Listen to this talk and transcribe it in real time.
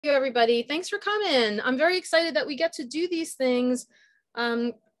Everybody. Thanks for coming. I'm very excited that we get to do these things.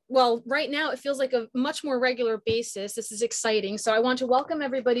 Well, right now it feels like a much more regular basis. This is exciting. So I want to welcome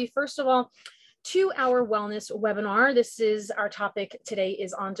everybody, first of all, to our wellness webinar. This is our topic today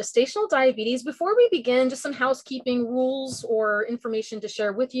is on gestational diabetes. Before we begin, just some housekeeping rules or information to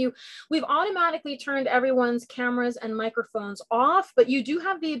share with you. We've automatically turned everyone's cameras and microphones off, but you do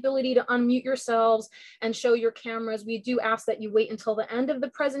have the ability to unmute yourselves and show your cameras. We do ask that you wait until the end of the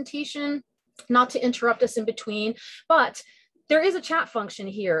presentation, not to interrupt us in between, but there is a chat function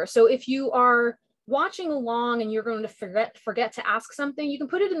here. So if you are watching along and you're going to forget to ask something, you can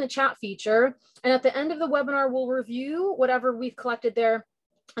put it in the chat feature. And at the end of the webinar, we'll review whatever we've collected there.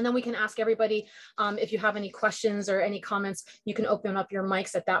 And then we can ask everybody if you have any questions or any comments. You can open up your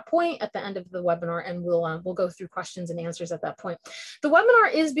mics at that point at the end of the webinar, and we'll go through questions and answers at that point. The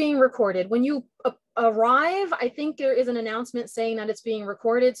webinar is being recorded. When you arrive, I think there is an announcement saying that it's being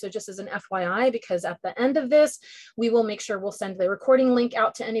recorded. So just as an FYI, because at the end of this, we will make sure we'll send the recording link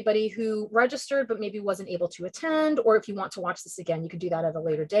out to anybody who registered but maybe wasn't able to attend, or if you want to watch this again, you can do that at a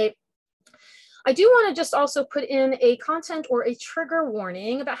later date. I do want to just also put in a content or a trigger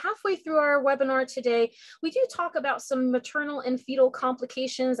warning. About halfway through our webinar today, we do talk about some maternal and fetal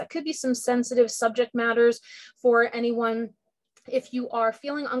complications. That could be some sensitive subject matters for anyone. If you are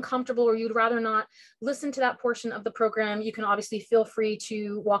feeling uncomfortable or you'd rather not listen to that portion of the program, you can obviously feel free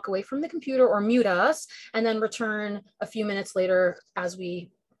to walk away from the computer or mute us and then return a few minutes later as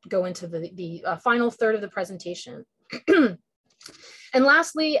we go into the final third of the presentation. And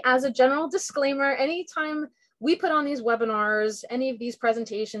lastly, as a general disclaimer, anytime we put on these webinars, any of these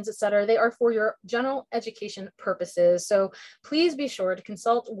presentations, et cetera, they are for your general education purposes. So please be sure to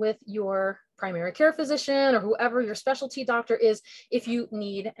consult with your primary care physician or whoever your specialty doctor is if you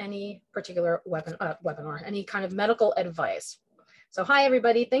need any particular webinar, any kind of medical advice. So hi,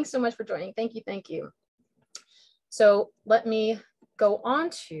 everybody. Thanks so much for joining. Thank you. Thank you. So let me go on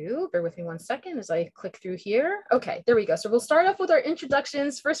to, bear with me one second as I click through here. Okay, there we go. So we'll start off with our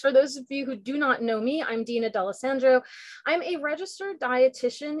introductions. First, for those of you who do not know me, I'm Dina and Dulce. I'm a registered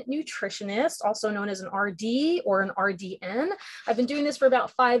dietitian nutritionist, also known as an RD or an RDN. I've been doing this for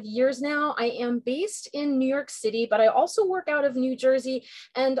about 5 years now. I am based in New York City, but I also work out of New Jersey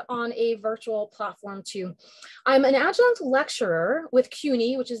and on a virtual platform too. I'm an adjunct lecturer with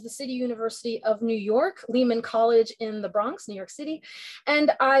CUNY, which is the City University of New York, Lehman College in the Bronx, New York City.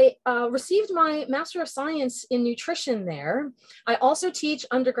 And I received my Master of Science in Nutrition there. I also teach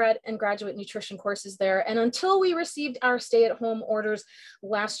undergrad and graduate nutrition courses there. And until we received our stay-at-home orders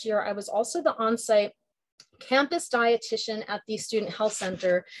last year, I was also the on-site campus dietitian at the Student Health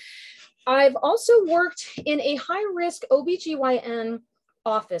Center. I've also worked in a high-risk OBGYN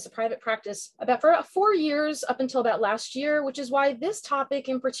office, a private practice, for about 4 years up until about last year, which is why this topic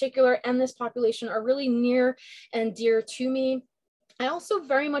in particular and this population are really near and dear to me. I also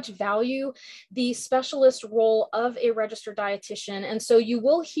very much value the specialist role of a registered dietitian. And so you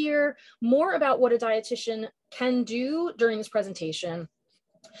will hear more about what a dietitian can do during this presentation.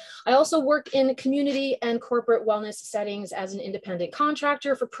 I also work in community and corporate wellness settings as an independent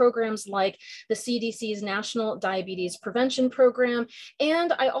contractor for programs like the CDC's National Diabetes Prevention Program.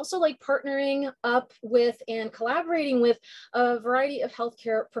 And I also like partnering up with and collaborating with a variety of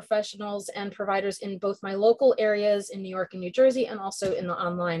healthcare professionals and providers in both my local areas in New York and New Jersey, and also in the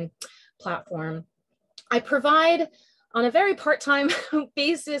online platform. I provide, on a very part-time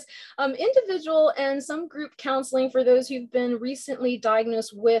basis, individual and some group counseling for those who've been recently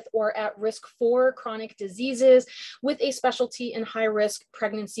diagnosed with or at risk for chronic diseases, with a specialty in high-risk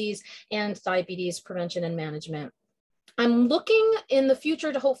pregnancies and diabetes prevention and management. I'm looking in the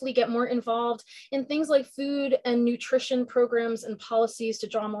future to hopefully get more involved in things like food and nutrition programs and policies to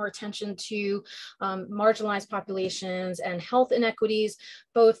draw more attention to marginalized populations and health inequities,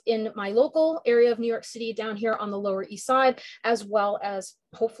 both in my local area of New York City down here on the Lower East Side, as well as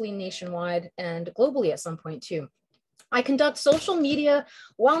hopefully nationwide and globally at some point too. I conduct social media,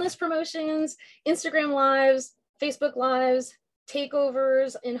 wellness promotions, Instagram lives, Facebook lives,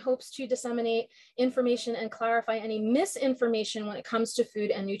 takeovers in hopes to disseminate information and clarify any misinformation when it comes to food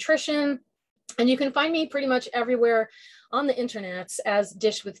and nutrition. And you can find me pretty much everywhere on the internet as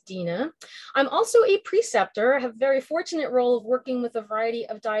Dish with Dina. I'm also a preceptor. I have a very fortunate role of working with a variety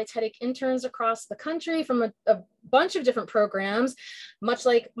of dietetic interns across the country from a bunch of different programs, much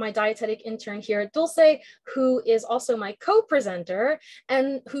like my dietetic intern here at Dulce, who is also my co-presenter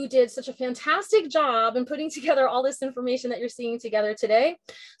and who did such a fantastic job in putting together all this information that you're seeing together today.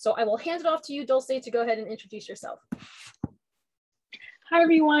 So I will hand it off to you, Dulce, to go ahead and introduce yourself. Hi,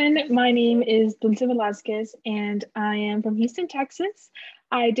 everyone. My name is Dulce Velasquez, and I am from Houston, Texas.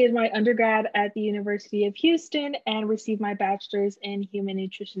 I did my undergrad at the University of Houston and received my bachelor's in human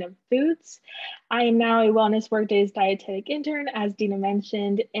nutrition and foods. I am now a Wellness Workdays dietetic intern, as Dina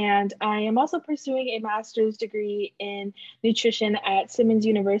mentioned, and I am also pursuing a master's degree in nutrition at Simmons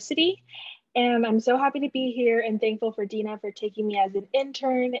University. And I'm so happy to be here and thankful for Dina for taking me as an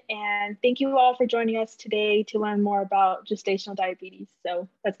intern. And thank you all for joining us today to learn more about gestational diabetes. So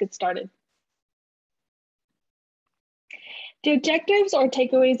let's get started. The objectives or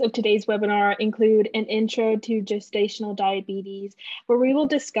takeaways of today's webinar include an intro to gestational diabetes, where we will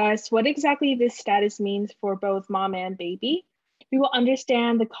discuss what exactly this status means for both mom and baby. We will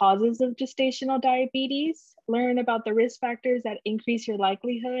understand the causes of gestational diabetes, learn about the risk factors that increase your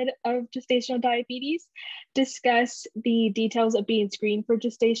likelihood of gestational diabetes, discuss the details of being screened for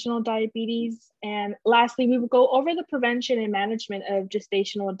gestational diabetes, and lastly, we will go over the prevention and management of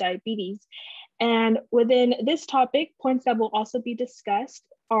gestational diabetes. And within this topic, points that will also be discussed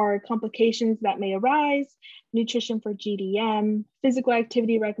are complications that may arise, nutrition for GDM, physical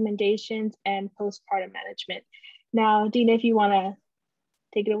activity recommendations, and postpartum management. Now, Dina, if you want to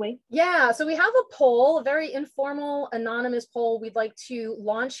take it away. Yeah, so we have a poll, a very informal, anonymous poll we'd like to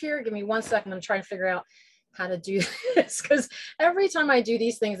launch here. Give me 1 second. I'm going to try and figure out how to do this because every time I do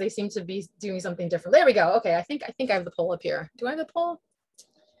these things, they seem to be doing something different. There we go. Okay, I think I have the poll up here. Do I have the poll?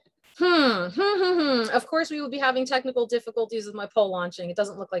 Of course, we will be having technical difficulties with my poll launching. It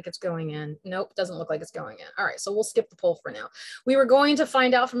doesn't look like it's going in. Nope, doesn't look like it's going in. All right, so we'll skip the poll for now. We were going to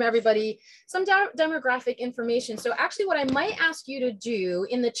find out from everybody some demographic information. So actually what I might ask you to do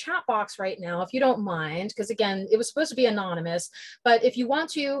in the chat box right now, if you don't mind, because again, it was supposed to be anonymous, but if you want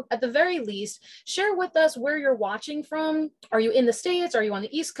to, at the very least, share with us where you're watching from. Are you in the States? Are you on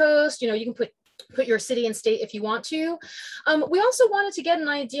the East Coast? You know, you can put your city and state if you want to. We also wanted to get an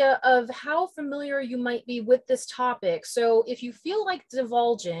idea of how familiar you might be with this topic. So if you feel like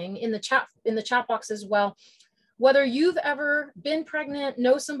divulging in the chat box as well, whether you've ever been pregnant,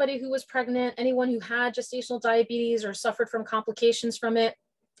 know somebody who was pregnant, anyone who had gestational diabetes or suffered from complications from it.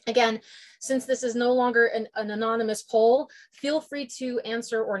 Again, since this is no longer an anonymous poll, feel free to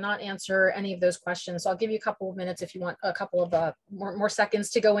answer or not answer any of those questions. So I'll give you a couple of minutes if you want, a couple of more seconds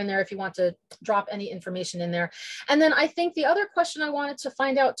to go in there if you want to drop any information in there. And then I think the other question I wanted to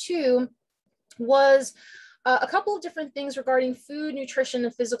find out too was a couple of different things regarding food, nutrition,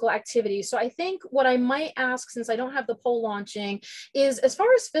 and physical activity. So I think what I might ask, since I don't have the poll launching, is as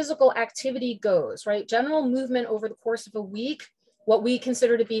far as physical activity goes, right? General movement over the course of a week, what we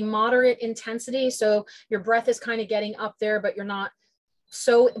consider to be moderate intensity. So your breath is kind of getting up there, but you're not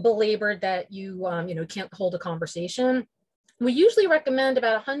so belabored that you, can't hold a conversation. We usually recommend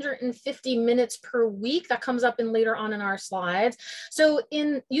about 150 minutes per week. That comes up in later on in our slides. So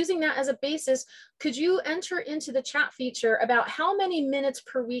in using that as a basis, could you enter into the chat feature about how many minutes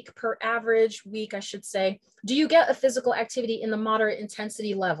per week, per average week, I should say, do you get a physical activity in the moderate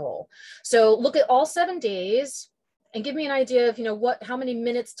intensity level? So look at all 7 days and give me an idea of, how many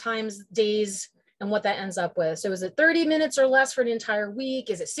minutes times days and what that ends up with. So is it 30 minutes or less for an entire week?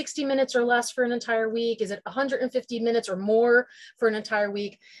 Is it 60 minutes or less for an entire week? Is it 150 minutes or more for an entire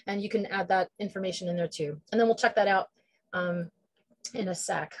week? And you can add that information in there too. And then we'll check that out in a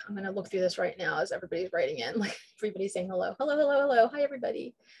sec. I'm gonna look through this right now as everybody's writing in, like everybody's saying hello. Hello, hello, hello. Hi,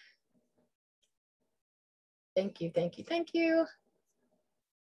 everybody. Thank you, thank you, thank you.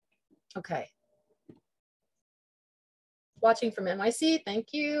 Okay. Watching from NYC, thank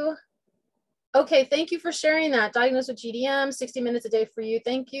you. Okay, thank you for sharing that. Diagnosed with GDM, 60 minutes a day for you.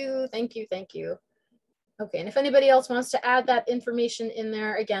 Thank you, thank you, thank you. Okay, and if anybody else wants to add that information in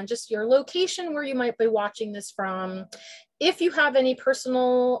there, again, just your location where you might be watching this from. If you have any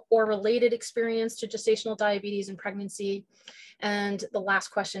personal or related experience to gestational diabetes and pregnancy. And the last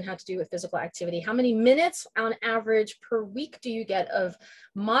question had to do with physical activity. How many minutes on average per week do you get of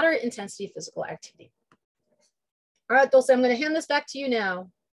moderate intensity physical activity? All right, Dulce, I'm going to hand this back to you now.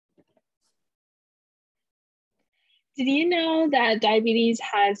 Did you know that diabetes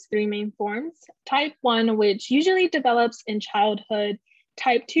has 3 main forms? Type 1, which usually develops in childhood.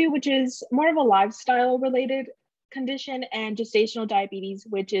 Type 2, which is more of a lifestyle-related condition, and gestational diabetes,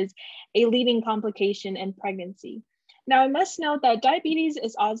 which is a leading complication in pregnancy. Now, I must note that diabetes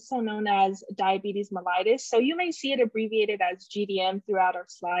is also known as diabetes mellitus, so you may see it abbreviated as GDM throughout our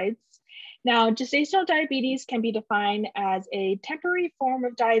slides. Now, gestational diabetes can be defined as a temporary form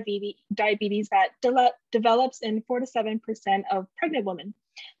of diabetes that develops in 4 to 7% of pregnant women,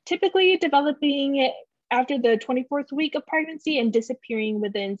 typically developing after the 24th week of pregnancy and disappearing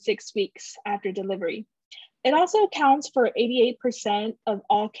within 6 weeks after delivery. It also accounts for 88% of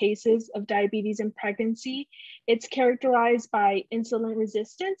all cases of diabetes in pregnancy. It's characterized by insulin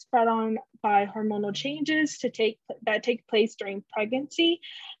resistance brought on by hormonal changes that take place during pregnancy,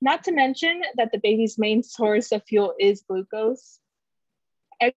 not to mention that the baby's main source of fuel is glucose.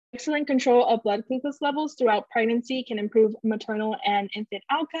 Excellent control of blood glucose levels throughout pregnancy can improve maternal and infant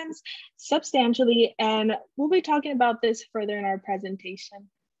outcomes substantially, and we'll be talking about this further in our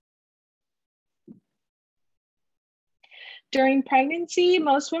presentation. During pregnancy,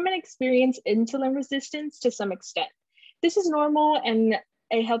 most women experience insulin resistance to some extent. This is normal and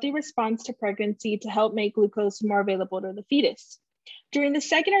a healthy response to pregnancy to help make glucose more available to the fetus. During the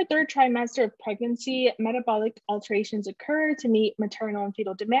second or third trimester of pregnancy, metabolic alterations occur to meet maternal and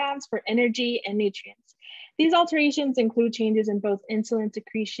fetal demands for energy and nutrients. These alterations include changes in both insulin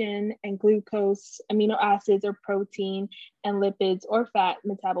secretion and glucose, amino acids or protein, and lipids or fat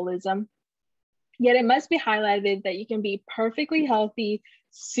metabolism. Yet it must be highlighted that you can be perfectly healthy,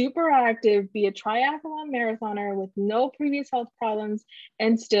 super active, be a triathlon marathoner with no previous health problems,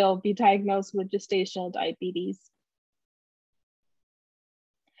 and still be diagnosed with gestational diabetes.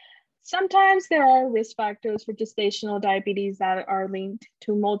 Sometimes there are risk factors for gestational diabetes that are linked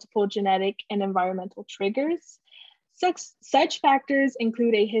to multiple genetic and environmental triggers. Such factors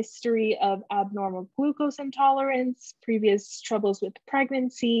include a history of abnormal glucose intolerance, previous troubles with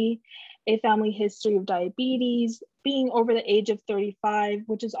pregnancy, a family history of diabetes, being over the age of 35,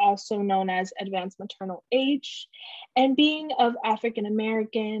 which is also known as advanced maternal age, and being of African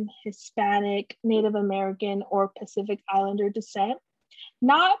American, Hispanic, Native American, or Pacific Islander descent,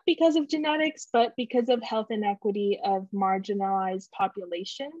 not because of genetics, but because of health inequity of marginalized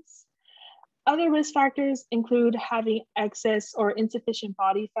populations. Other risk factors include having excess or insufficient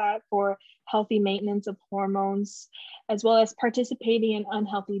body fat for healthy maintenance of hormones, as well as participating in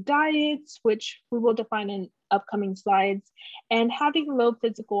unhealthy diets, which we will define in upcoming slides, and having low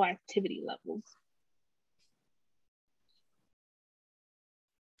physical activity levels.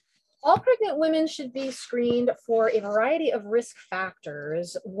 All pregnant women should be screened for a variety of risk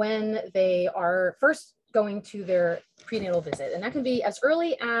factors when they are first going to their prenatal visit. And that can be as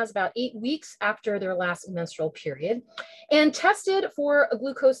early as about 8 weeks after their last menstrual period, and tested for a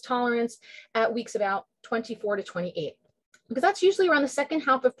glucose tolerance at weeks about 24 to 28. Because that's usually around the second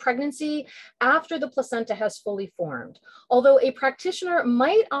half of pregnancy after the placenta has fully formed. Although a practitioner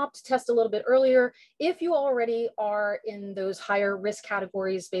might opt to test a little bit earlier if you already are in those higher risk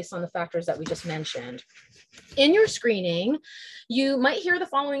categories based on the factors that we just mentioned. In your screening, you might hear the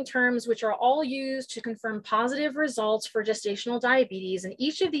following terms, which are all used to confirm positive results for gestational diabetes. And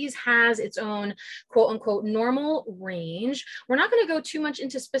each of these has its own quote unquote normal range. We're not going to go too much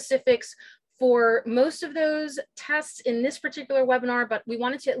into specifics for most of those tests in this particular webinar, but we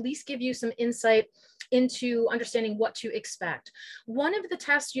wanted to at least give you some insight into understanding what to expect. One of the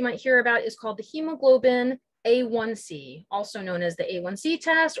tests you might hear about is called the hemoglobin A1C, also known as the A1C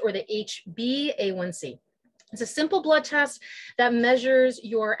test or the HbA1c. It's a simple blood test that measures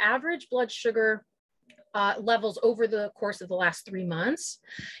your average blood sugar levels over the course of the last 3 months.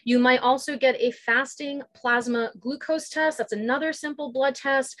 You might also get a fasting plasma glucose test. That's another simple blood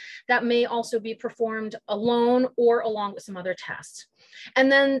test that may also be performed alone or along with some other tests.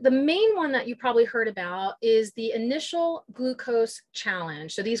 And then the main one that you probably heard about is the initial glucose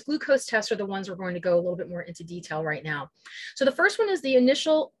challenge. So these glucose tests are the ones we're going to go a little bit more into detail right now. So the first one is the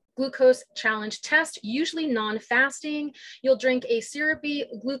initial glucose challenge test, usually non-fasting. You'll drink a syrupy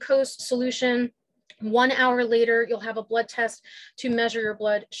glucose solution. 1 hour later, you'll have a blood test to measure your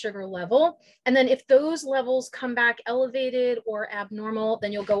blood sugar level. And then if those levels come back elevated or abnormal,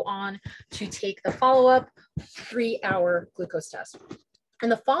 then you'll go on to take the follow-up 3-hour glucose test.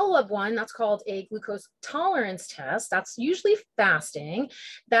 And the follow-up one, that's called a glucose tolerance test. That's usually fasting.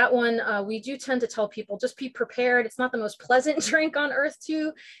 That one, we do tend to tell people, just be prepared. It's not the most pleasant drink on earth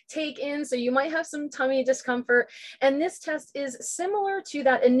to take in, so you might have some tummy discomfort. And this test is similar to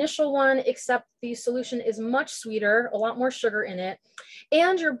that initial one, except the solution is much sweeter, a lot more sugar in it.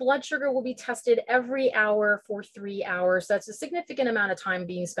 And your blood sugar will be tested every hour for 3 hours. That's a significant amount of time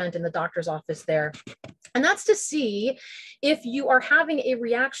being spent in the doctor's office there. And that's to see if you are having a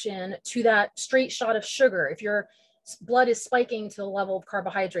reaction to that straight shot of sugar, if your blood is spiking to the level of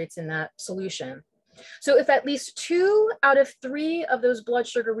carbohydrates in that solution. So if at least 2 out of 3 of those blood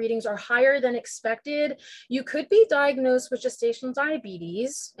sugar readings are higher than expected, you could be diagnosed with gestational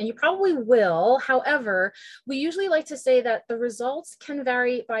diabetes, and you probably will. However, we usually like to say that the results can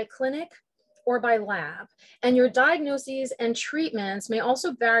vary by clinic or by lab, and your diagnoses and treatments may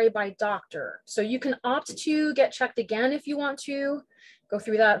also vary by doctor. So you can opt to get checked again if you want to, go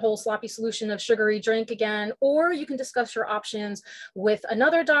through that whole sloppy solution of sugary drink again, or you can discuss your options with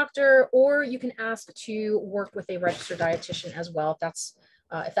another doctor, or you can ask to work with a registered dietitian as well,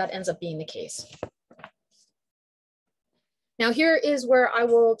 if that ends up being the case. Now here is where I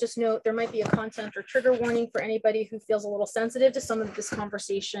will just note there might be a content or trigger warning for anybody who feels a little sensitive to some of this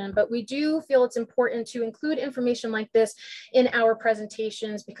conversation, but we do feel it's important to include information like this in our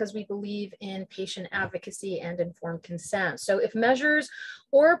presentations because we believe in patient advocacy and informed consent. So if measures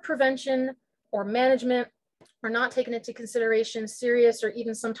or prevention or management are not taken into consideration, serious or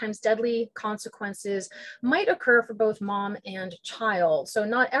even sometimes deadly consequences might occur for both mom and child. So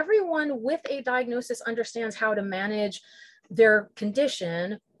not everyone with a diagnosis understands how to manage their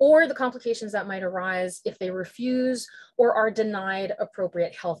condition or the complications that might arise if they refuse or are denied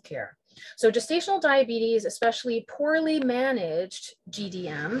appropriate health care. So gestational diabetes, especially poorly managed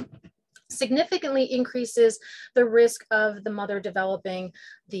GDM, significantly increases the risk of the mother developing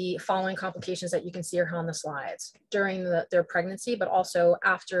the following complications that you can see here on the slides during their pregnancy, but also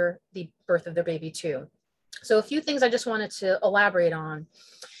after the birth of their baby too. So a few things I just wanted to elaborate on.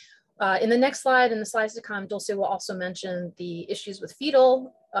 In the next slide and the slides to come, Dulce will also mention the issues with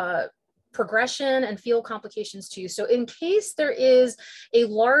fetal progression and fetal complications too. So in case there is a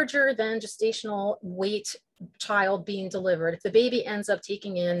larger than gestational weight child being delivered, if the baby ends up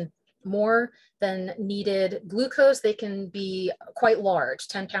taking in more than needed glucose, they can be quite large,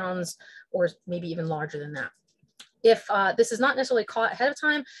 10 pounds or maybe even larger than that. If this is not necessarily caught ahead of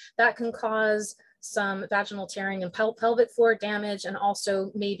time, that can cause some vaginal tearing and pelvic floor damage, and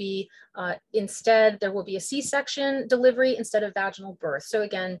also maybe instead there will be a C-section delivery instead of vaginal birth. So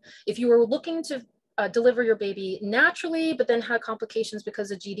again, if you were looking to deliver your baby naturally, but then had complications because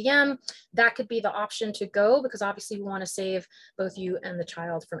of GDM, that could be the option to go, because obviously we want to save both you and the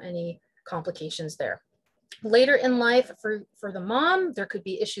child from any complications there. Later in life, for the mom, there could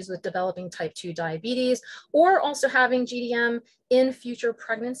be issues with developing type 2 diabetes or also having GDM in future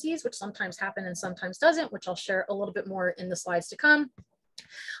pregnancies, which sometimes happen and sometimes doesn't, which I'll share a little bit more in the slides to come.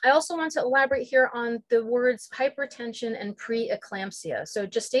 I also want to elaborate here on the words hypertension and preeclampsia. So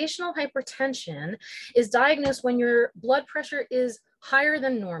gestational hypertension is diagnosed when your blood pressure is higher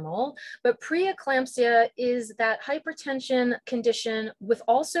than normal, but preeclampsia is that hypertension condition with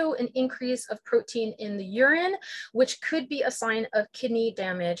also an increase of protein in the urine, which could be a sign of kidney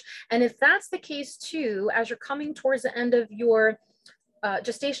damage. And if that's the case too, as you're coming towards the end of your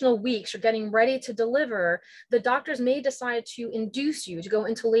gestational weeks, you're getting ready to deliver, the doctors may decide to induce you to go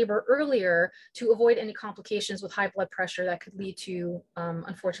into labor earlier to avoid any complications with high blood pressure that could lead to,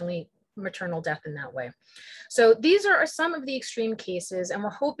 unfortunately, maternal death in that way. So these are some of the extreme cases, and we're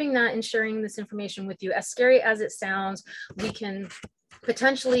hoping that in sharing this information with you, as scary as it sounds, we can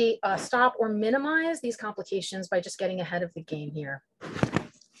potentially stop or minimize these complications by just getting ahead of the game here.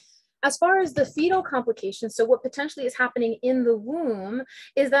 As far as the fetal complications, so what potentially is happening in the womb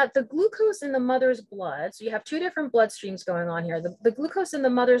is that the glucose in the mother's blood, so you have two different blood streams going on here. The glucose in the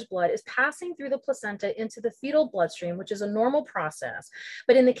mother's blood is passing through the placenta into the fetal bloodstream, which is a normal process.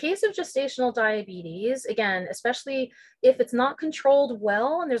 But in the case of gestational diabetes, again, especially if it's not controlled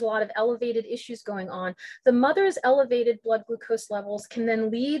well and there's a lot of elevated issues going on, the mother's elevated blood glucose levels can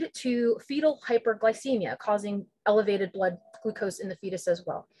then lead to fetal hyperglycemia, causing elevated blood glucose in the fetus as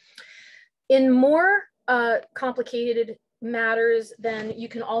well. In more complicated matters, then you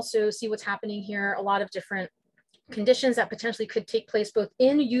can also see what's happening here, a lot of different conditions that potentially could take place both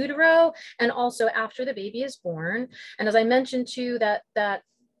in utero and also after the baby is born. And as I mentioned too, that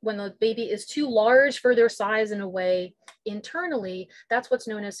when the baby is too large for their size in a way internally, that's what's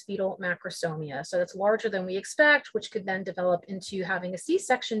known as fetal macrosomia. So that's larger than we expect, which could then develop into having a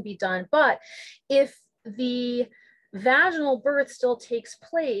C-section be done. But if the vaginal birth still takes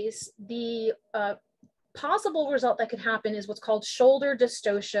place, the possible result that could happen is what's called shoulder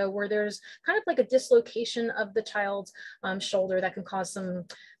dystocia, where there's kind of like a dislocation of the child's shoulder that can cause some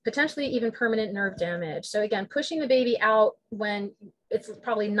potentially even permanent nerve damage. So again, pushing the baby out when it's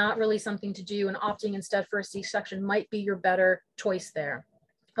probably not really something to do and opting instead for a C-section might be your better choice there.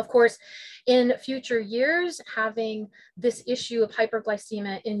 Of course, in future years, having this issue of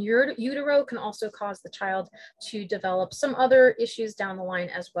hyperglycemia in utero can also cause the child to develop some other issues down the line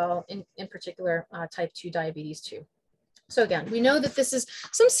as well, in particular type 2 diabetes too. So again, we know that this is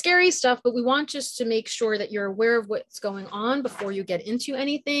some scary stuff, but we want just to make sure that you're aware of what's going on before you get into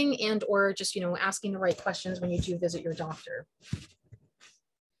anything, and or just, asking the right questions when you do visit your doctor.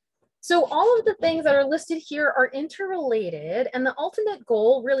 So all of the things that are listed here are interrelated, and the ultimate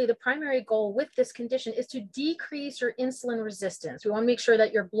goal, really the primary goal with this condition, is to decrease your insulin resistance. We want to make sure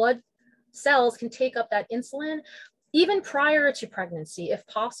that your blood cells can take up that insulin even prior to pregnancy, if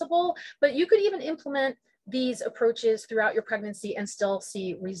possible, but you could even implement these approaches throughout your pregnancy and still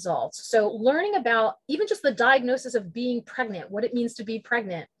see results. So learning about even just the diagnosis of being pregnant, what it means to be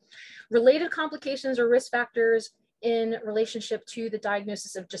pregnant, related complications or risk factors in relationship to the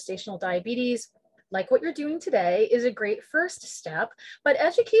diagnosis of gestational diabetes, like what you're doing today, is a great first step, but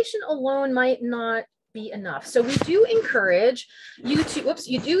education alone might not be enough. So we do encourage you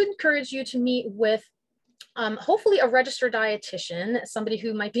to meet with hopefully a registered dietitian. Somebody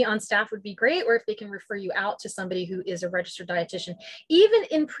who might be on staff would be great, or if they can refer you out to somebody who is a registered dietitian, even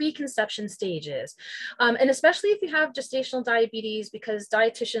in preconception stages. And especially if you have gestational diabetes, because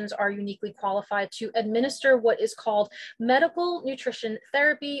dietitians are uniquely qualified to administer what is called medical nutrition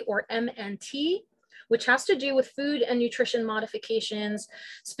therapy, or MNT, which has to do with food and nutrition modifications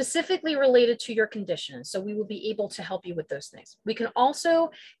specifically related to your condition. So we will be able to help you with those things. We can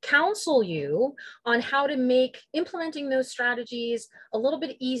also counsel you on how to make implementing those strategies a little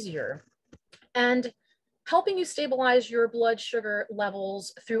bit easier, and helping you stabilize your blood sugar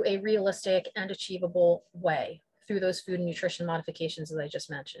levels through a realistic and achievable way through those food and nutrition modifications that I just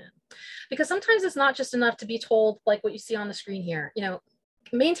mentioned. Because sometimes it's not just enough to be told, like what you see on the screen here, you know,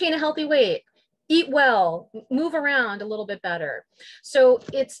 maintain a healthy weight, eat well, move around a little bit better. So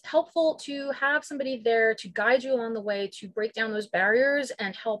it's helpful to have somebody there to guide you along the way, to break down those barriers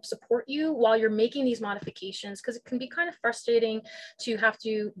and help support you while you're making these modifications, because it can be kind of frustrating to have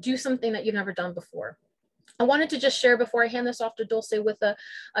to do something that you've never done before. I wanted to just share before I hand this off to Dulce with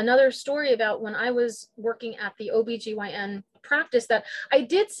another story about when I was working at the OBGYN practice, that I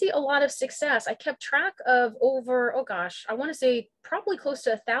did see a lot of success. I kept track of over, oh gosh, I want to say probably close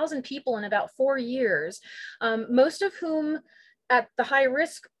to 1,000 people in about 4 years, most of whom at the high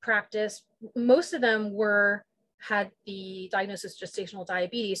risk practice, most of them had the diagnosis of gestational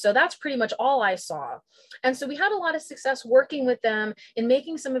diabetes. So that's pretty much all I saw. And so we had a lot of success working with them in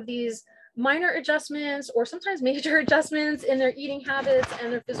making some of these minor adjustments, or sometimes major adjustments, in their eating habits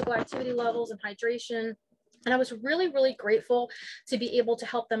and their physical activity levels and hydration. And I was really, really grateful to be able to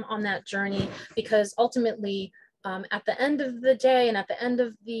help them on that journey, because ultimately, at the end of the day and at the end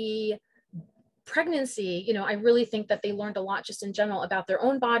of the pregnancy, you know, I really think that they learned a lot just in general about their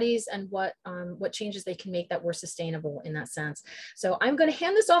own bodies and what changes they can make that were sustainable in that sense. So I'm going to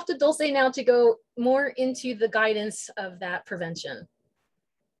hand this off to Dulce now to go more into the guidance of that prevention.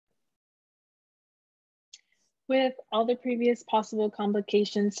 With all the previous possible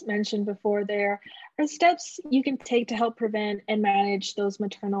complications mentioned before, there are steps you can take to help prevent and manage those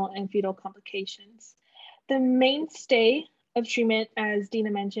maternal and fetal complications. The mainstay of treatment, as Dina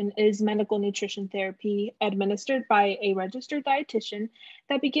mentioned, is medical nutrition therapy administered by a registered dietitian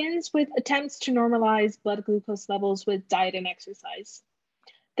that begins with attempts to normalize blood glucose levels with diet and exercise.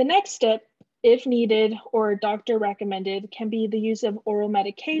 The next step, if needed or doctor recommended, can be the use of oral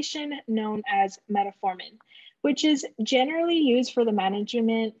medication known as metformin, which is generally used for the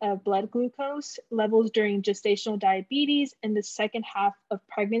management of blood glucose levels during gestational diabetes in the second half of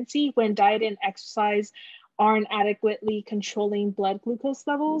pregnancy, when diet and exercise aren't adequately controlling blood glucose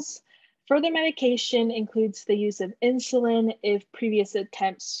levels. Further medication includes the use of insulin if previous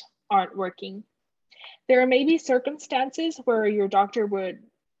attempts aren't working. There may be circumstances where your doctor would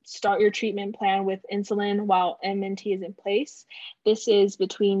start your treatment plan with insulin while MNT is in place. This is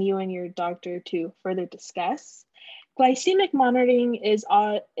between you and your doctor to further discuss. Glycemic monitoring is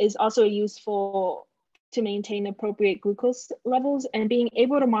also useful to maintain appropriate glucose levels and being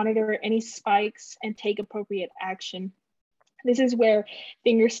able to monitor any spikes and take appropriate action. This is where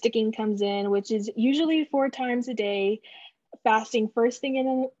finger sticking comes in, which is usually 4 times a day, fasting first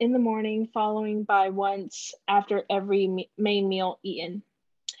thing in the morning, following by once after every main meal eaten.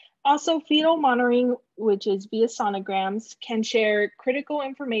 Also, fetal monitoring, which is via sonograms, can share critical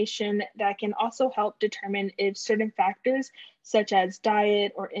information that can also help determine if certain factors, such as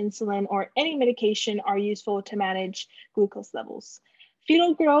diet or insulin or any medication, are useful to manage glucose levels.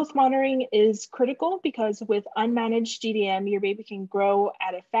 Fetal growth monitoring is critical because with unmanaged GDM, your baby can grow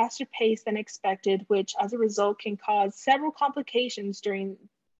at a faster pace than expected, which as a result can cause several complications during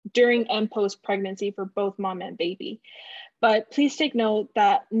and post-pregnancy for both mom and baby. But please take note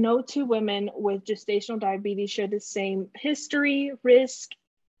that no 2 women with gestational diabetes share the same history, risk,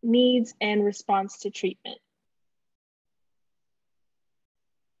 needs, and response to treatment.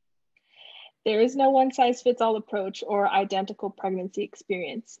 There is no one-size-fits-all approach or identical pregnancy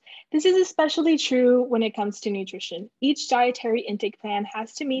experience. This is especially true when it comes to nutrition. Each dietary intake plan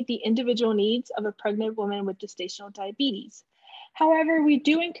has to meet the individual needs of a pregnant woman with gestational diabetes. However, we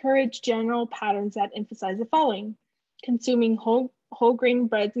do encourage general patterns that emphasize the following: consuming whole grain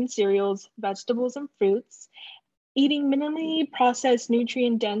breads and cereals, vegetables and fruits, Eating minimally processed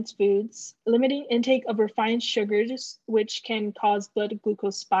nutrient-dense foods, limiting intake of refined sugars, which can cause blood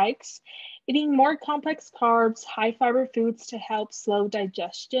glucose spikes, eating more complex carbs, high-fiber foods to help slow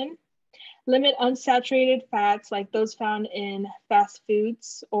digestion, limit unsaturated fats like those found in fast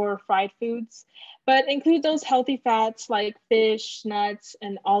foods or fried foods, but include those healthy fats like fish, nuts,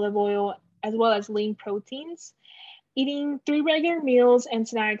 and olive oil, as well as lean proteins. Eating 3 regular meals and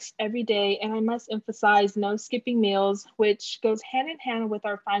snacks every day, and I must emphasize no skipping meals, which goes hand in hand with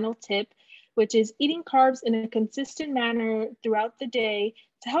our final tip, which is eating carbs in a consistent manner throughout the day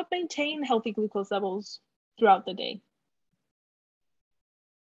to help maintain healthy glucose levels throughout the day.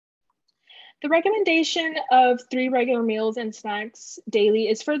 The recommendation of 3 regular meals and snacks daily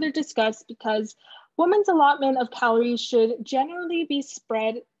is further discussed because women's allotment of calories should generally be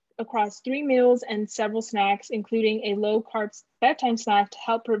spread across 3 meals and several snacks, including a low-carb bedtime snack to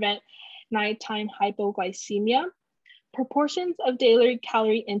help prevent nighttime hypoglycemia. Proportions of daily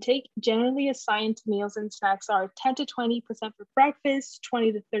calorie intake generally assigned to meals and snacks are 10 to 20% for breakfast,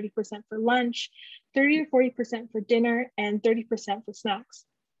 20 to 30% for lunch, 30 to 40% for dinner, and 30% for snacks.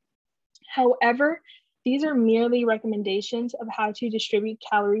 However, these are merely recommendations of how to distribute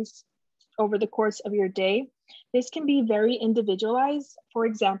calories over the course of your day. This can be very individualized. For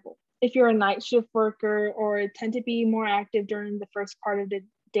example, if you're a night shift worker or tend to be more active during the first part of the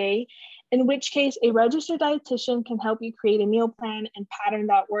day, in which case a registered dietitian can help you create a meal plan and pattern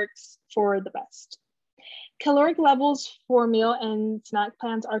that works for the best. Caloric levels for meal and snack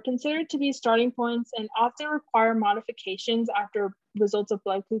plans are considered to be starting points and often require modifications after results of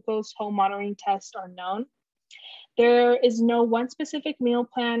blood glucose home monitoring tests are known. There is no one specific meal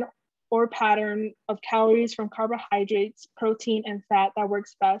plan or pattern of calories from carbohydrates, protein, and fat that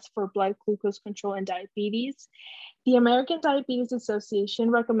works best for blood glucose control and diabetes. The American Diabetes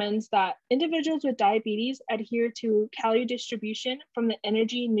Association recommends that individuals with diabetes adhere to calorie distribution from the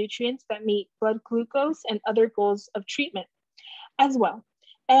energy nutrients that meet blood glucose and other goals of treatment as well.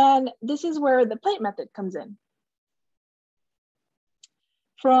 And this is where the plate method comes in.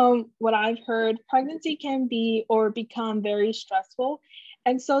 From what I've heard, pregnancy can be or become very stressful.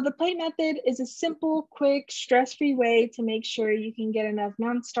 And so the plate method is a simple, quick, stress-free way to make sure you can get enough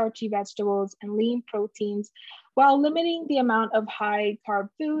non-starchy vegetables and lean proteins while limiting the amount of high carb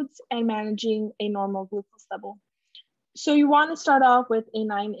foods and managing a normal glucose level. So you want to start off with a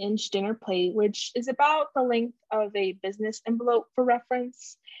 9-inch dinner plate, which is about the length of a business envelope for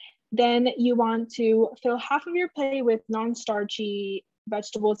reference. Then you want to fill half of your plate with non-starchy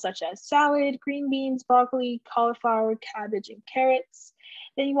vegetables such as salad, green beans, broccoli, cauliflower, cabbage, and carrots.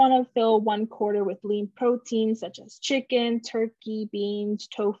 Then you want to fill 1/4 with lean proteins such as chicken, turkey, beans,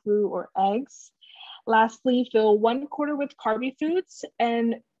 tofu, or eggs. Lastly, fill 1/4 with carby foods,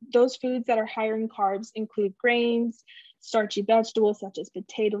 and those foods that are higher in carbs include grains, starchy vegetables such as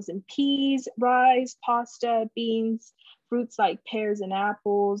potatoes and peas, rice, pasta, beans, fruits like pears and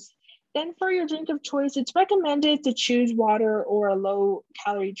apples. Then for your drink of choice, it's recommended to choose water or a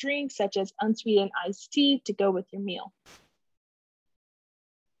low-calorie drink such as unsweetened iced tea to go with your meal.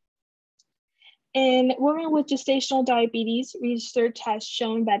 In women with gestational diabetes, research has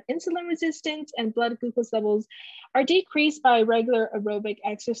shown that insulin resistance and blood glucose levels are decreased by regular aerobic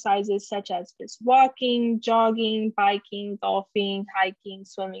exercises such as brisk walking, jogging, biking, golfing, hiking,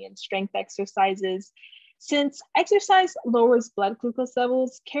 swimming, and strength exercises. Since exercise lowers blood glucose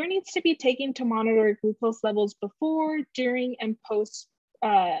levels, care needs to be taken to monitor glucose levels before, during, and post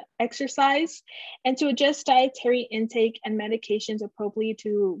exercise, and to adjust dietary intake and medications appropriately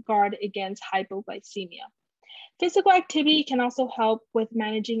to guard against hypoglycemia. Physical activity can also help with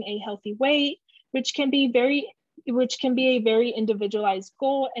managing a healthy weight, which can be a very individualized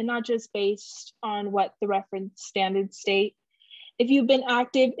goal and not just based on what the reference standards state. If you've been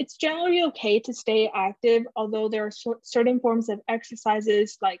active, it's generally okay to stay active, although there are certain forms of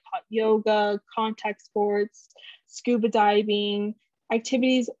exercises like hot yoga, contact sports, scuba diving,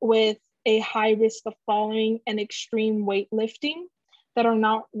 activities with a high risk of falling, and extreme weightlifting that are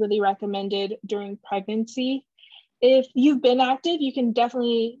not really recommended during pregnancy. If you've been active, you can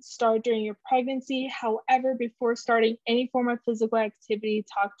definitely start during your pregnancy. However, before starting any form of physical activity,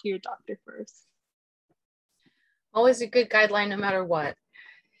 talk to your doctor first. Always a good guideline no matter what.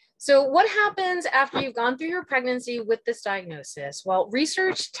 So what happens after you've gone through your pregnancy with this diagnosis? Well,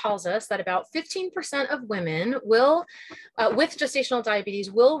 research tells us that about 15% of women will, with gestational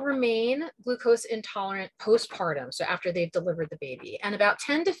diabetes, will remain glucose intolerant postpartum, so after they've delivered the baby. And about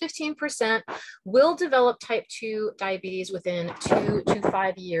 10 to 15% will develop type 2 diabetes within 2 to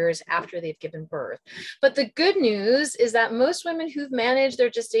 5 years after they've given birth. But the good news is that most women who've managed their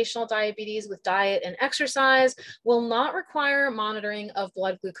gestational diabetes with diet and exercise will not require monitoring of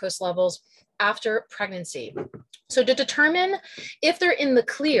blood glucose levels after pregnancy. So to determine if they're in the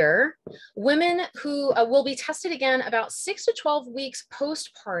clear, women who will be tested again about 6 to 12 weeks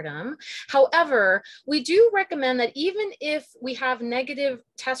postpartum. However, we do recommend that even if we have negative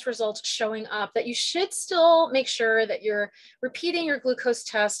test results showing up, that you should still make sure that you're repeating your glucose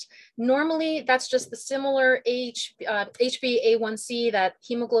test. Normally, that's just the similar HbA1c, that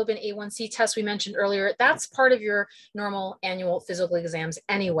hemoglobin A1c test we mentioned earlier. That's part of your normal annual physical exams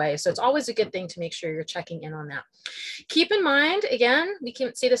anyway. So it's always a good thing to make sure you're checking in on that. Keep in mind, again, we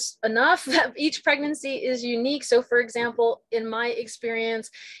can't say this enough, that each pregnancy is unique. So for example, in my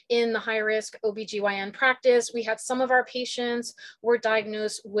experience in the high-risk OBGYN practice, we had some of our patients were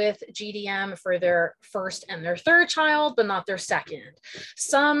diagnosed with GDM for their first and their third child, but not their second.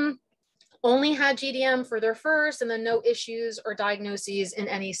 Some only had GDM for their first and then no issues or diagnoses in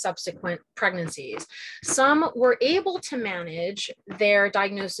any subsequent pregnancies. Some were able to manage their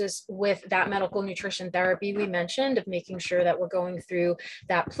diagnosis with that medical nutrition therapy we mentioned, of making sure that we're going through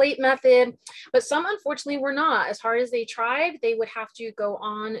that plate method, but some unfortunately were not. As hard as they tried, they would have to go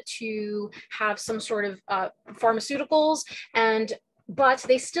on to have some sort of pharmaceuticals, but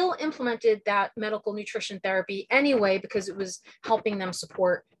they still implemented that medical nutrition therapy anyway, because it was helping them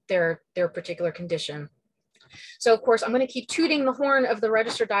support their particular condition. So of course, I'm going to keep tooting the horn of the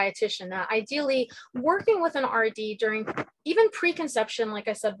registered dietitian that ideally working with an RD during even preconception, like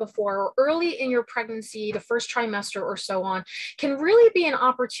I said before, or early in your pregnancy, the first trimester or so on, can really be an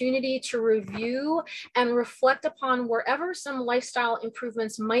opportunity to review and reflect upon wherever some lifestyle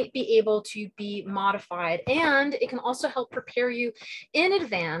improvements might be able to be modified. And it can also help prepare you in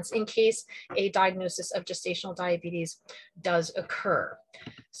advance in case a diagnosis of gestational diabetes does occur.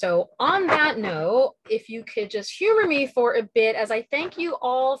 So on that note, if you could just humor me for a bit as I thank you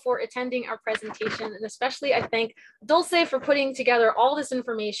all for attending our presentation, and especially I thank Dulce for putting together all this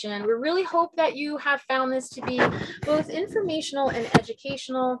information. We really hope that you have found this to be both informational and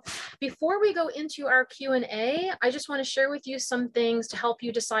educational. Before we go into our Q&A, I just want to share with you some things to help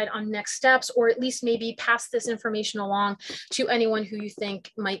you decide on next steps, or at least maybe pass this information along to anyone who you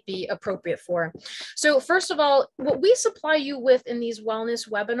think might be appropriate for. So first of all, what we supply you with in these wellness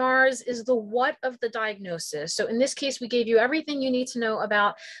webinars is the what of the diagnosis. So in this case, we gave you everything you need to know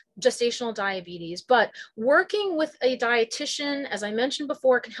about gestational diabetes, but working with a dietitian, as I mentioned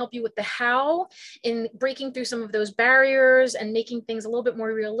before, can help you with the how in breaking through some of those barriers and making things a little bit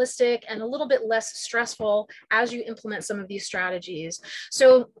more realistic and a little bit less stressful as you implement some of these strategies.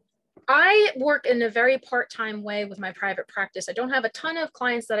 So I work in a very part-time way with my private practice. I don't have a ton of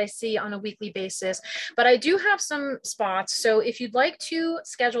clients that I see on a weekly basis, but I do have some spots. So if you'd like to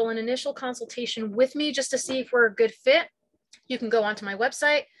schedule an initial consultation with me just to see if we're a good fit, you can go onto my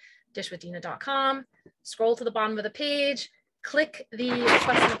website, dishwithdina.com, scroll to the bottom of the page, click the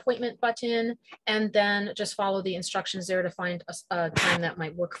request an appointment button, and then just follow the instructions there to find a time that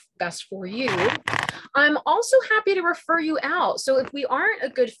might work best for you. I'm also happy to refer you out. So if we aren't a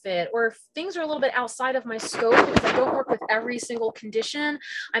good fit, or if things are a little bit outside of my scope, because I don't work with every single condition,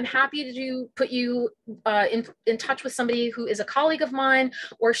 I'm happy to put you in touch with somebody who is a colleague of mine,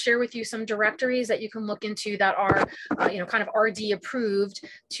 or share with you some directories that you can look into that are kind of RD approved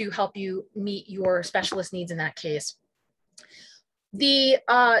to help you meet your specialist needs in that case. You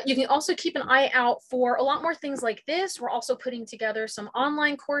can also keep an eye out for a lot more things like this. We're also putting together some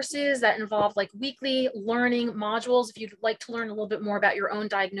online courses that involve like weekly learning modules if you'd like to learn a little bit more about your own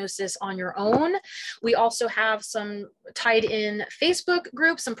diagnosis on your own. We also have some tied in Facebook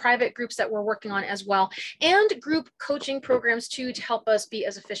groups, some private groups that we're working on as well, and group coaching programs too, to help us be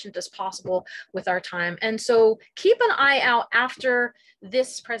as efficient as possible with our time. And so keep an eye out after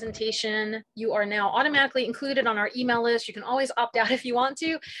this presentation. You are now automatically included on our email list. You can always opt out if you want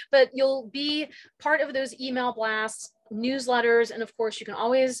to, but you'll be part of those email blasts, newsletters, and of course you can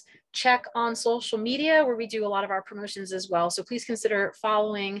always check on social media where we do a lot of our promotions as well. So please consider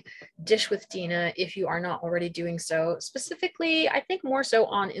following Dish with Dina if you are not already doing so. Specifically, I think more so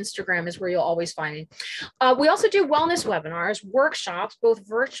on Instagram is where you'll always find me. We also do wellness webinars, workshops, both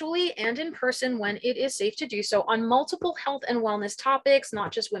virtually and in person when it is safe to do so, on multiple health and wellness topics,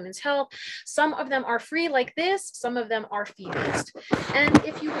 not just women's health. Some of them are free like this, some of them are fee-based. And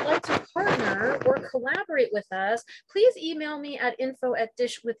if you would like to partner or collaborate with us, please email me at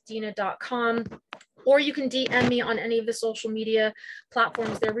info@dishwithdina.com, or you can DM me on any of the social media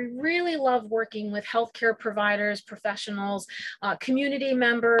platforms there. We really love working with healthcare providers, professionals, community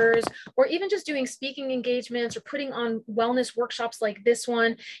members, or even just doing speaking engagements or putting on wellness workshops like this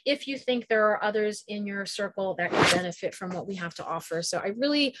one, if you think there are others in your circle that can benefit from what we have to offer. So I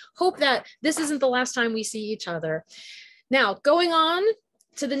really hope that this isn't the last time we see each other. Now, going on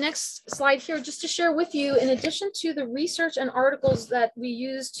to the next slide here, just to share with you, in addition to the research and articles that we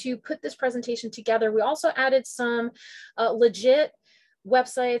used to put this presentation together, we also added some legit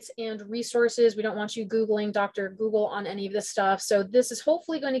websites and resources. We don't want you Googling Dr. Google on any of this stuff. So this is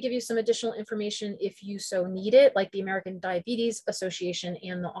hopefully going to give you some additional information if you so need it, like the American Diabetes Association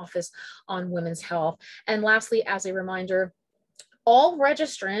and the Office on Women's Health. And lastly, as a reminder, all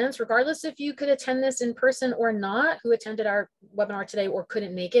registrants, regardless if you could attend this in person or not, who attended our webinar today or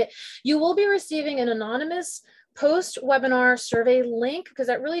couldn't make it, you will be receiving an anonymous post-webinar survey link, because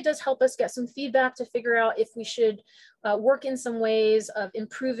that really does help us get some feedback to figure out if we should work in some ways of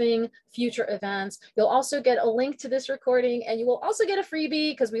improving future events. You'll also get a link to this recording, and you will also get a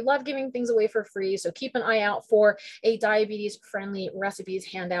freebie, because we love giving things away for free. So keep an eye out for a diabetes-friendly recipes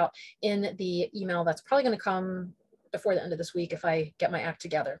handout in the email that's probably going to come before the end of this week if I get my act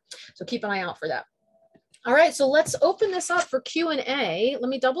together. So keep an eye out for that. All right, so let's open this up for Q&A. Let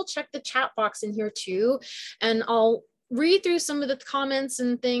me double check the chat box in here too, and I'll read through some of the comments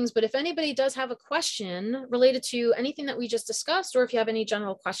and things, but if anybody does have a question related to anything that we just discussed, or if you have any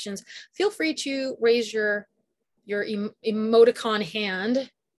general questions, feel free to raise your emoticon hand,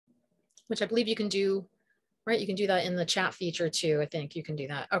 which I believe you can do. Right, you can do that in the chat feature too. I think you can do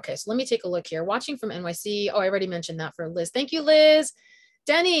that. Okay, so let me take a look here. Watching from NYC. Oh, I already mentioned that for Liz. Thank you, Liz.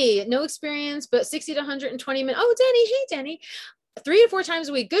 Denny, no experience, but 60 to 120 minutes. Oh, Denny, hey, Denny. 3 to 4 times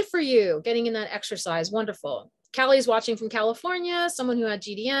a week. Good for you. Getting in that exercise. Wonderful. Callie's watching from California, someone who had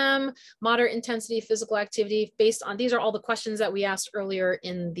GDM, moderate intensity physical activity based on, these are all the questions that we asked earlier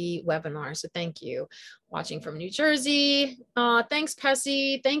in the webinar. So thank you. Watching from New Jersey. Thanks,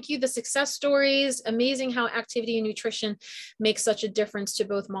 Pessy. Thank you. The success stories. Amazing how activity and nutrition makes such a difference to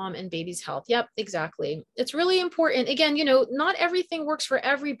both mom and baby's health. Yep, exactly. It's really important. Again, you know, not everything works for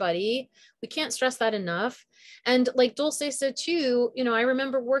everybody. We can't stress that enough. And like Dulce said too, you know, I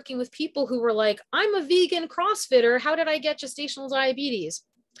remember working with people who were like, I'm a vegan CrossFitter. How did I get gestational diabetes?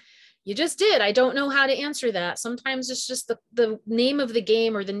 You just did. I don't know how to answer that. Sometimes it's just the name of the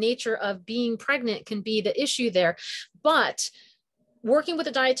game, or the nature of being pregnant can be the issue there. But working with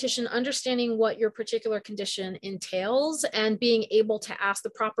a dietitian, understanding what your particular condition entails, and being able to ask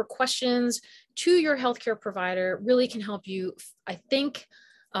the proper questions to your healthcare provider really can help you, I think,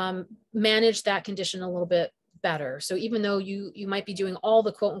 manage that condition a little bit better. So even though you might be doing all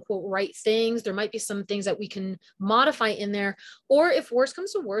the quote unquote right things, there might be some things that we can modify in there. Or if worse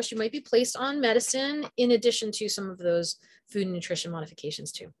comes to worse, you might be placed on medicine in addition to some of those food and nutrition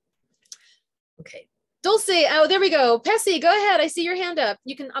modifications too. Okay. Dulce, oh, there we go. Pessy, go ahead. I see your hand up.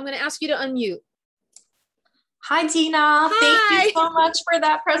 I'm going to ask you to unmute. Hi, Dina. Hi. Thank you so much for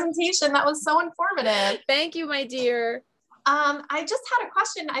that presentation. That was so informative. Thank you, my dear. I just had a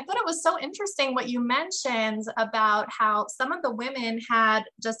question. I thought it was so interesting what you mentioned about how some of the women had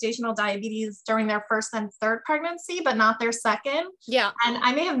gestational diabetes during their first and third pregnancy, but not their second. Yeah. And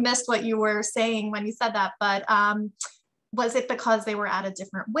I may have missed what you were saying when you said that, but was it because they were at a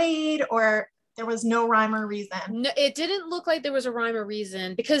different weight, or there was no rhyme or reason? No, it didn't look like there was a rhyme or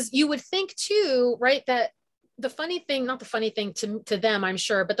reason, because you would think too, right, that the funny thing, not the funny thing to them, I'm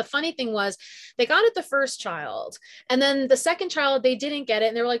sure, but the funny thing was they got it the first child, and then the second child, they didn't get it.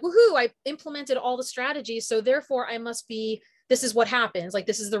 And they were like, woohoo, I implemented all the strategies. So therefore I must be, this is what happens. Like,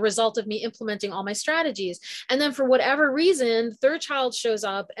 this is the result of me implementing all my strategies. And then for whatever reason, the third child shows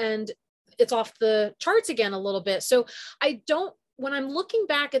up and it's off the charts again a little bit. So when I'm looking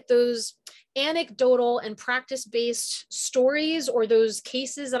back at those anecdotal and practice-based stories or those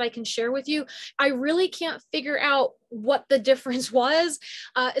cases that I can share with you, I really can't figure out what the difference was,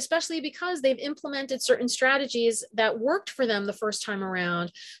 especially because they've implemented certain strategies that worked for them the first time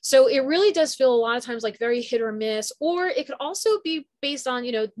around. So it really does feel a lot of times like very hit or miss, or it could also be based on,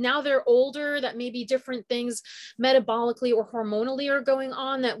 now they're older, that maybe different things metabolically or hormonally are going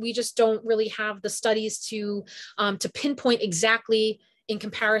on that we just don't really have the studies to pinpoint exactly in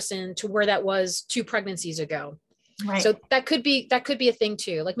comparison to where that was 2 pregnancies ago. Right. So that could be a thing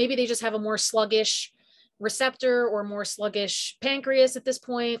too. Like maybe they just have a more sluggish receptor or more sluggish pancreas at this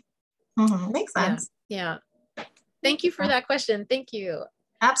point. Makes sense. Yeah. Thank you for that question. Thank you.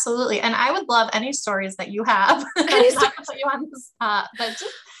 Absolutely. And I would love any stories that you have. I'm not gonna put you on the spot, but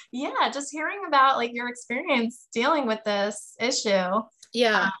just hearing about like your experience dealing with this issue.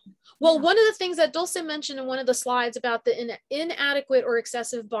 Yeah. Well, one of the things that Dulce mentioned in one of the slides about the inadequate or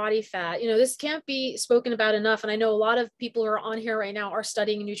excessive body fat, this can't be spoken about enough. And I know a lot of people who are on here right now are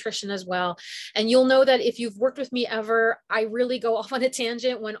studying nutrition as well. And you'll know that if you've worked with me ever, I really go off on a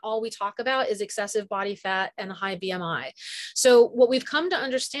tangent when all we talk about is excessive body fat and high BMI. So what we've come to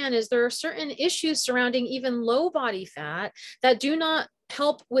understand is there are certain issues surrounding even low body fat that do not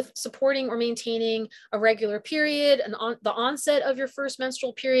help with supporting or maintaining a regular period and the onset of your first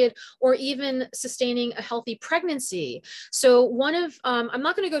menstrual period, or even sustaining a healthy pregnancy. So I'm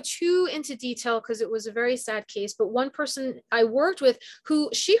not going to go too into detail because it was a very sad case, but one person I worked with who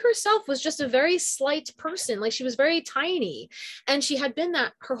she herself was just a very slight person, like she was very tiny and she had been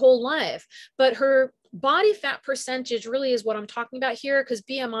that her whole life, but her body fat percentage really is what I'm talking about here, because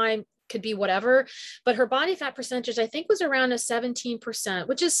BMI could be whatever, but her body fat percentage, I think, was around a 17%,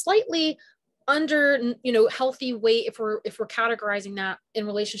 which is slightly under, healthy weight if we're categorizing that in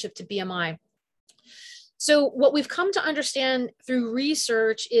relationship to BMI. So what we've come to understand through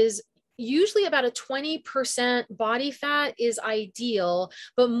research is usually about a 20% body fat is ideal,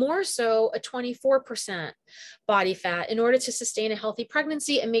 but more so a 24% body fat in order to sustain a healthy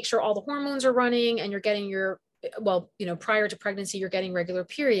pregnancy and make sure all the hormones are running and you're getting prior to pregnancy, you're getting regular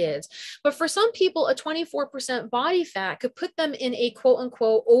periods. But for some people, a 24% body fat could put them in a quote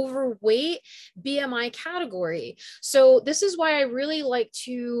unquote overweight BMI category. So this is why I really like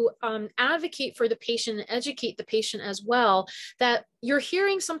to advocate for the patient and educate the patient as well, that you're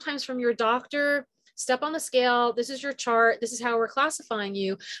hearing sometimes from your doctor, step on the scale, this is your chart, this is how we're classifying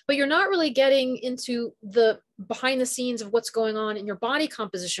you, but you're not really getting into the behind the scenes of what's going on in your body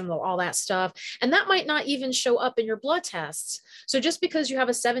composition with all that stuff. And that might not even show up in your blood tests. So just because you have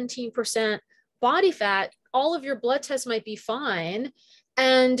a 17% body fat, all of your blood tests might be fine.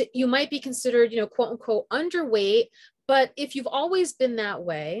 And you might be considered, quote unquote, underweight. But if you've always been that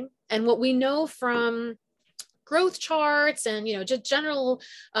way, and what we know from growth charts and,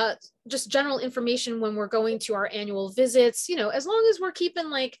 just general information when we're going to our annual visits, as long as we're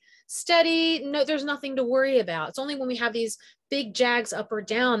keeping like steady, no, there's nothing to worry about. It's only when we have these big jags up or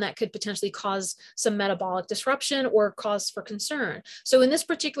down that could potentially cause some metabolic disruption or cause for concern. So in this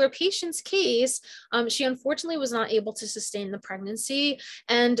particular patient's case, she unfortunately was not able to sustain the pregnancy,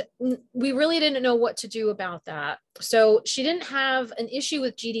 and we really didn't know what to do about that. So she didn't have an issue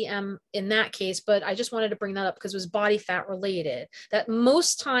with GDM in that case, but I just wanted to bring that up because it was body fat related. That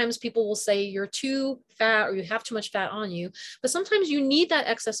most times people will say you're too fat or you have too much fat on you, but sometimes you need that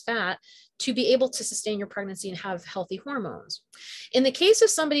excess fat to be able to sustain your pregnancy and have healthy hormones. In the case of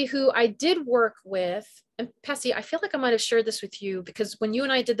somebody who I did work with, and Pessy, I feel like I might have shared this with you because when you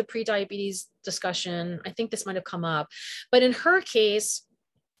and I did the pre-diabetes discussion, I think this might have come up, but in her case,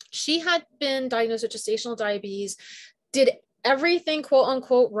 she had been diagnosed with gestational diabetes, did everything quote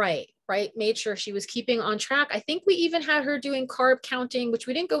unquote right, made sure she was keeping on track. I think we even had her doing carb counting, which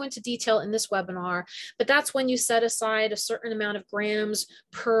we didn't go into detail in this webinar, but that's when you set aside a certain amount of grams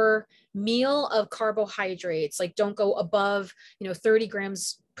per meal of carbohydrates, like don't go above, 30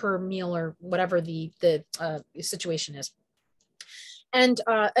 grams per meal or whatever the situation is. And,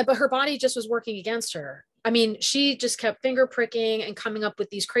 but her body just was working against her. I mean, she just kept finger pricking and coming up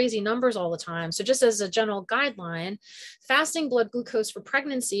with these crazy numbers all the time. So just as a general guideline, fasting blood glucose for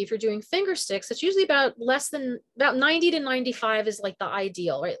pregnancy, if you're doing finger sticks, it's usually about 90 to 95 is like the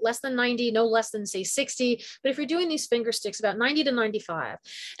ideal, right? Less than 90, no less than say 60. But if you're doing these finger sticks, about 90 to 95.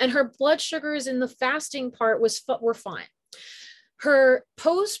 And her blood sugars in the fasting part were fine. Her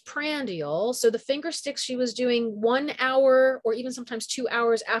postprandial, so the finger sticks she was doing 1 hour or even sometimes 2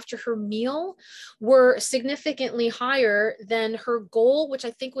 hours after her meal, were significantly higher than her goal, which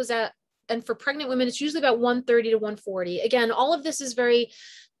I think was and for pregnant women, it's usually about 130 to 140. Again, all of this is very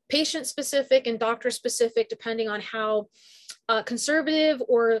patient specific and doctor specific, depending on how conservative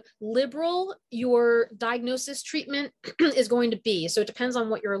or liberal your diagnosis treatment is going to be. So it depends on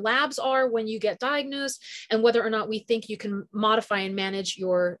what your labs are when you get diagnosed and whether or not we think you can modify and manage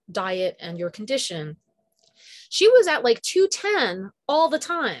your diet and your condition. She was at like 210 all the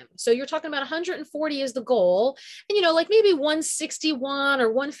time. So you're talking about 140 is the goal. And, you know, like maybe 161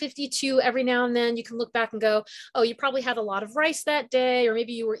 or 152 every now and then you can look back and go, oh, you probably had a lot of rice that day, or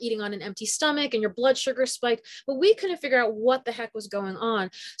maybe you were eating on an empty stomach and your blood sugar spiked, but we couldn't figure out what the heck was going on.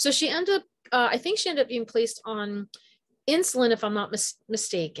 So she ended up, I think she ended up being placed on insulin, if I'm not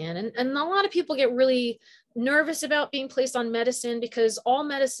mistaken. And a lot of people get really nervous about being placed on medicine because all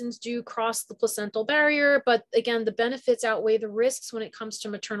medicines do cross the placental barrier. But again, the benefits outweigh the risks when it comes to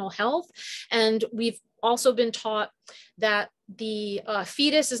maternal health. And we've also been taught that the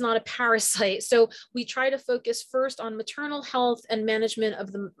fetus is not a parasite. So we try to focus first on maternal health and management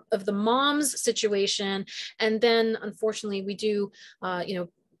of the mom's situation. And then unfortunately we do,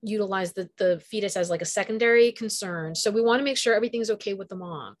 utilize the fetus as like a secondary concern. So we want to make sure everything's okay with the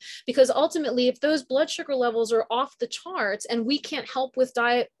mom, because ultimately if those blood sugar levels are off the charts and we can't help with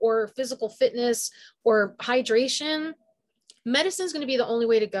diet or physical fitness or hydration, medicine is going to be the only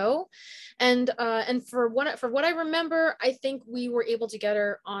way to go. And for what I remember, I think we were able to get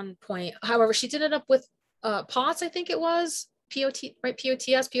her on point. However, she did it up with POTS, I think it was.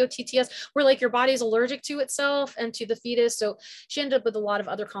 POTS, where like your body is allergic to itself and to the fetus. So she ended up with a lot of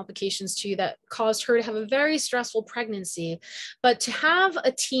other complications too that caused her to have a very stressful pregnancy. But to have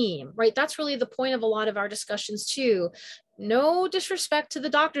a team, right? That's really the point of a lot of our discussions too. No disrespect to the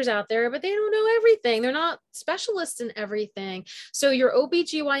doctors out there, but they don't know everything. They're not specialists in everything. So your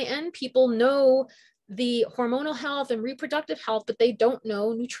OBGYN people know the hormonal health and reproductive health, but they don't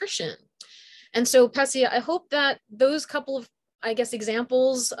know nutrition. And so, Pessia, I hope that those couple of, I guess,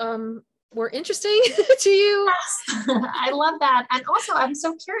 examples were interesting to you. Yes. I love that. And also, I'm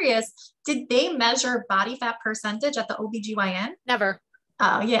so curious, did they measure body fat percentage at the OBGYN? Never.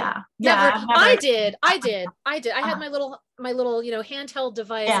 Oh, yeah. Never. Yeah, never. I did. I had my little, handheld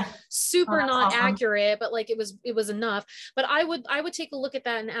device, super not awesome. Accurate, but like it was enough. But I would take a look at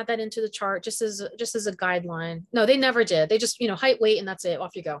that and add that into the chart just as a guideline. No, they never did. They just, height, weight, and that's it.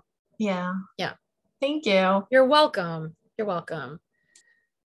 Off you go. Yeah. Yeah. Thank you. You're welcome. You're welcome.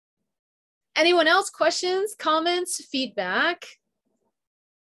 Anyone else? Questions, comments, feedback?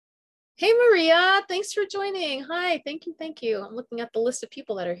 Hey, Maria, thanks for joining. Hi, thank you. Thank you. I'm looking at the list of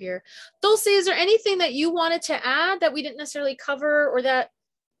people that are here. Dulce, is there anything that you wanted to add that we didn't necessarily cover, or that,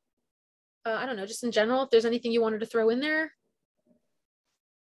 I don't know, just in general, if there's anything you wanted to throw in there?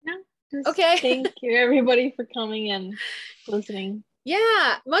 No. Okay. Thank you, everybody, for coming and listening.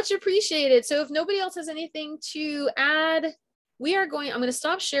 Yeah, much appreciated. So if nobody else has anything to add, I'm going to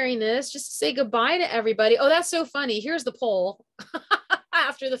stop sharing this just to say goodbye to everybody. Oh, that's so funny. Here's the poll.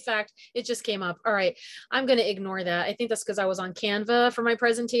 After the fact, it just came up. All right, I'm going to ignore that. I think that's because I was on Canva for my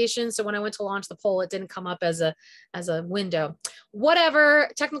presentation. So when I went to launch the poll, it didn't come up as a window. Whatever,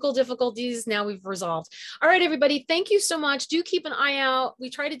 technical difficulties, now we've resolved. All right, everybody, thank you so much. Do keep an eye out.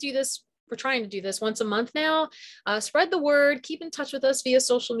 We're trying to do this once a month now. Spread the word, keep in touch with us via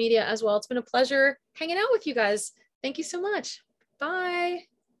social media as well. It's been a pleasure hanging out with you guys. Thank you so much. Bye.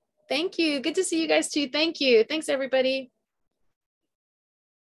 Thank you. Good to see you guys too. Thank you. Thanks, everybody.